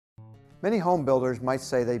Many home builders might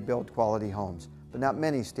say they build quality homes, but not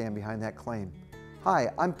many stand behind that claim.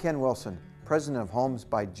 Hi, I'm Ken Wilson, President of Homes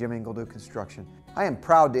by Jim Ingledew Construction. I am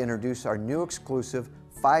proud to introduce our new exclusive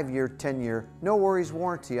 5-year, 10-year, no worries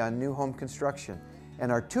warranty on new home construction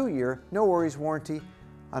and our 2-year, no worries warranty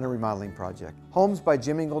on a remodeling project. Homes by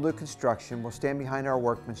Jim Ingledew Construction will stand behind our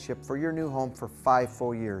workmanship for your new home for 5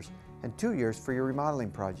 full years and 2 years for your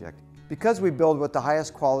remodeling project. Because we build with the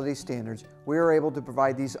highest quality standards, we are able to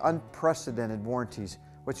provide these unprecedented warranties,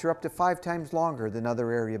 which are up to 5 times longer than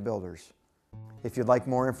other area builders. If you'd like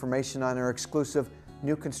more information on our exclusive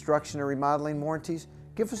new construction or remodeling warranties,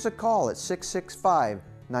 give us a call at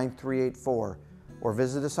 665-9384 or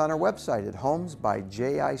visit us on our website at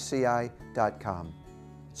homesbyjici.com.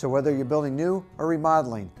 So whether you're building new or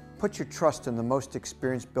remodeling, put your trust in the most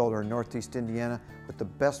experienced builder in Northeast Indiana with the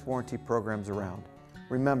best warranty programs around.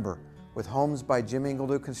 Remember, with Homes by Jim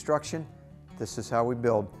Ingledew Construction, this is how we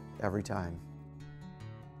build every time.